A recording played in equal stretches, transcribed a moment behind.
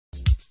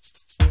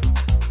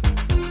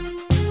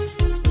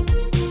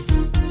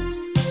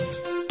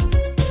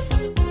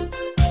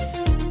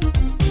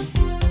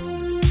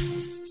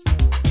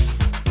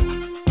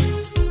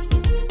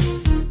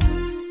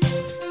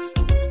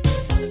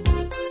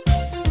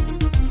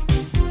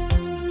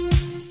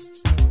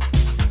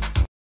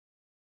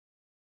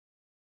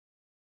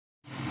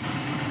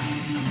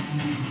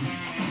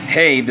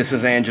Hey, this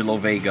is Angelo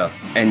Vega,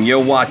 and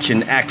you're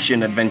watching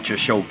Action Adventure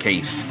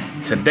Showcase.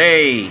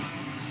 Today,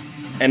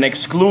 an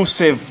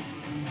exclusive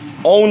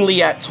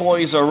only at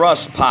Toys R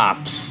Us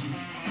Pops.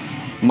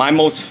 My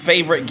most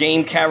favorite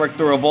game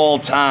character of all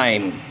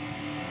time,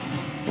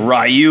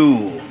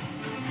 Ryu.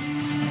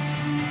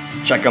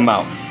 Check him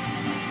out.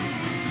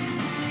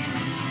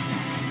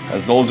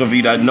 As those of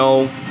you that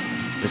know,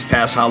 this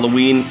past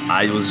Halloween,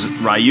 I was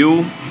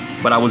Ryu,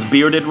 but I was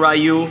bearded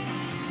Ryu.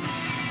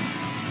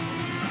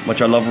 As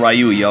much I love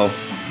Ryu, yo.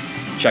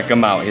 Check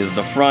him out. Here's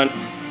the front.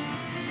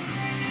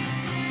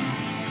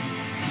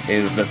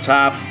 Here's the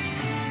top.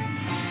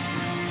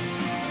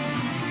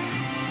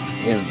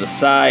 Here's the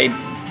side.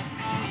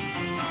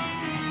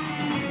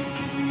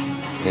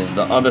 Here's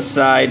the other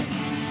side.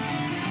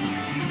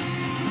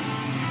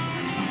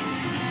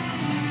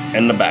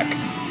 And the back.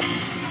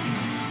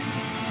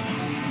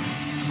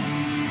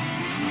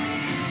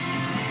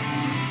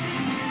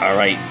 All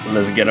right,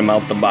 let's get him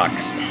out the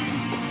box.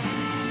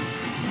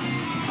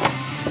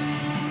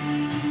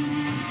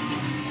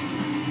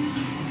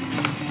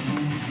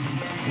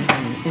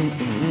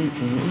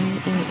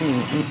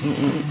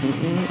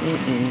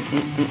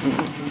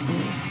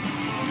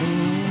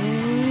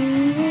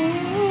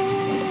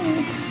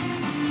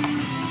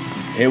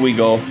 Here we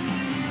go.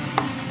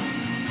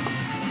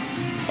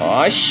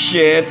 Oh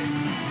shit.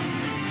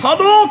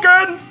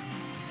 Hadouken!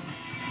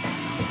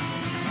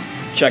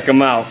 Check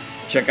him out.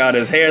 Check out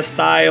his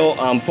hairstyle,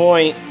 on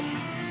point.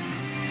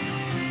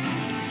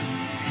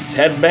 His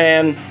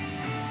headband.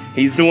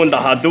 He's doing the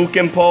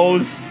Hadouken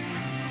pose.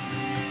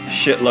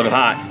 Shit look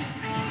hot.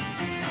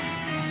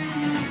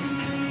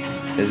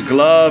 His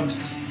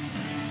gloves.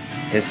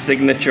 His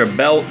signature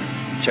belt.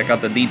 Check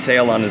out the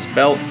detail on his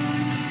belt.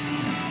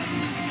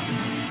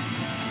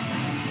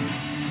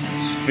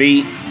 His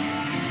feet.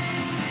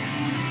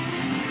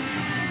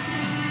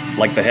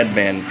 Like the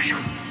headband.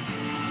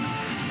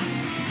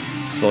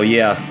 So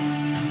yeah.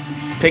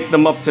 Picked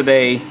them up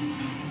today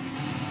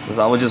because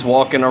I was just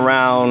walking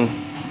around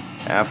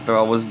after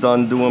I was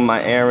done doing my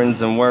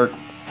errands and work.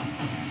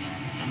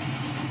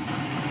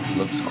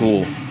 Looks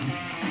cool.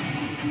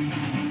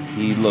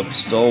 He looks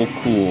so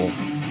cool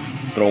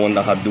throwing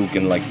the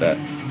Hadouken like that.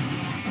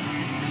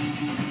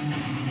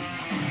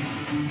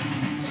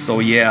 So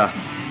yeah,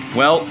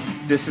 well,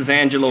 this is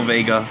Angelo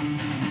Vega.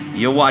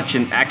 You're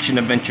watching Action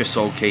Adventure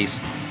Showcase.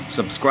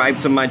 Subscribe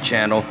to my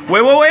channel.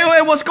 Wait,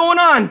 what's going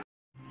on?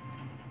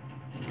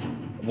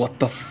 What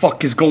the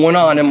fuck is going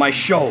on in my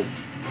show?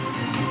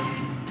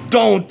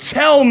 Don't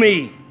tell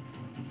me!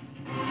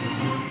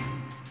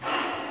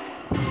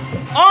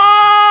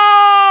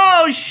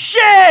 Oh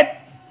shit!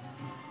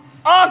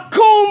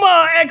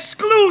 Akuma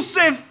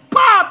exclusive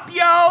pop,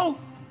 yo!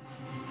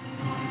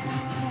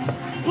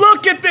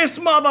 Look at this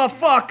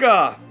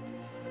motherfucker!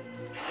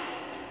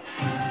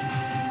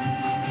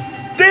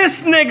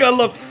 This nigga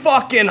look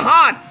fucking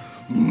hot!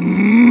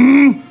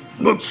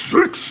 Not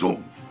sexy.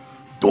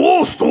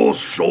 Dos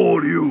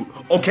show you.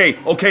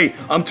 Okay,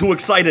 I'm too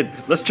excited.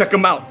 Let's check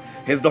him out.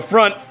 Here's the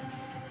front.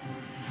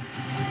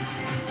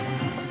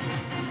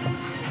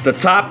 The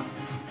top.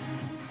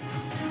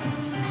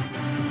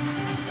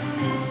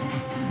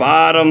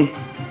 Bottom.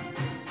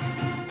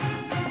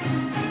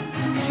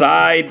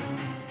 Side.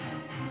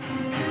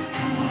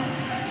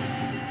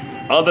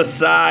 Other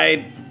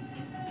side.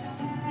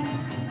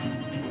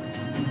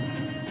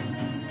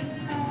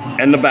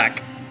 And the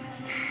back.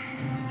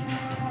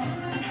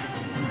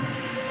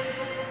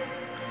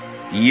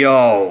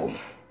 Yo,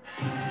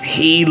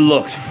 he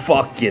looks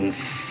fucking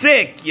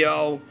sick,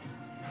 yo.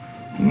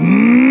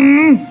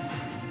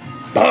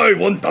 Die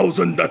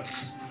 1,000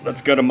 nuts.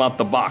 Let's get him out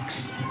the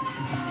box.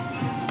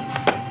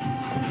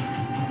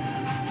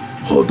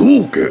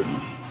 Hadouken.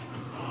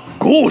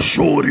 Go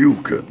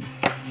Shoryuken.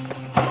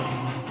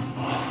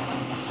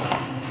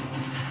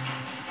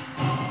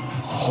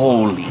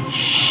 Holy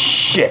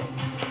shit.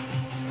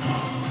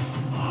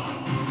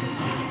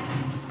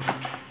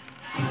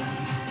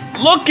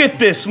 Look at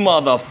this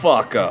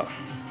motherfucker.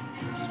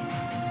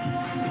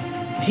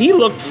 He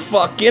looked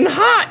fucking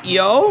hot,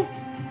 yo.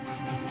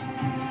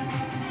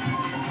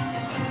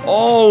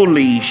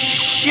 Holy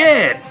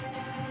shit.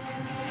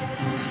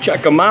 Let's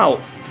check him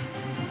out.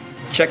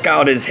 Check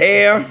out his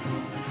hair.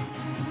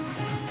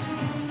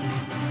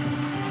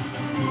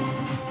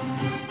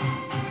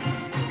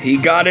 He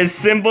got his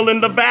symbol in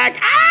the back.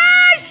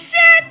 Ah,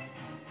 shit.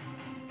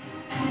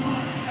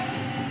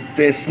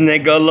 This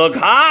nigga look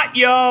hot,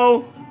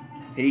 yo.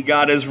 He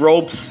got his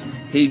ropes.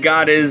 He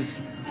got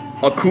his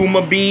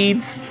Akuma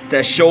beads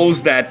that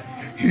shows that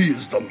he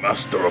is the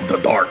master of the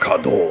Dark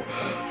Hado.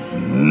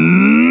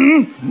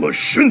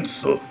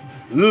 Mashinsa.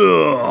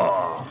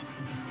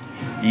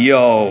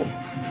 Yo,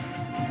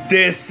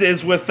 this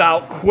is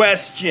without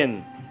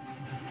question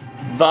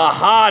the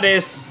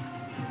hottest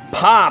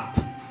pop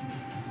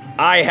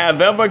I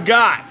have ever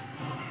got.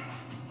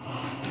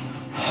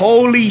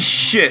 Holy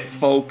shit,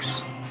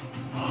 folks.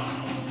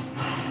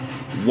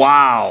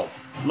 Wow.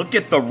 Look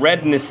at the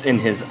redness in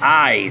his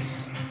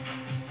eyes.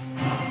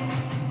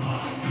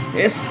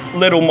 This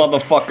little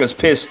motherfucker's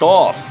pissed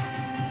off.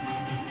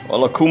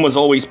 Well, Akuma's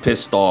always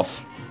pissed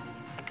off.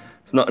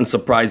 There's nothing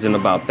surprising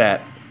about that.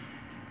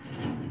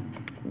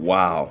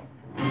 Wow.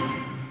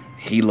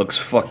 He looks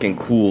fucking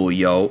cool,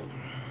 yo.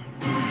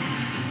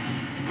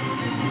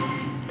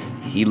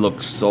 He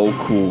looks so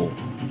cool.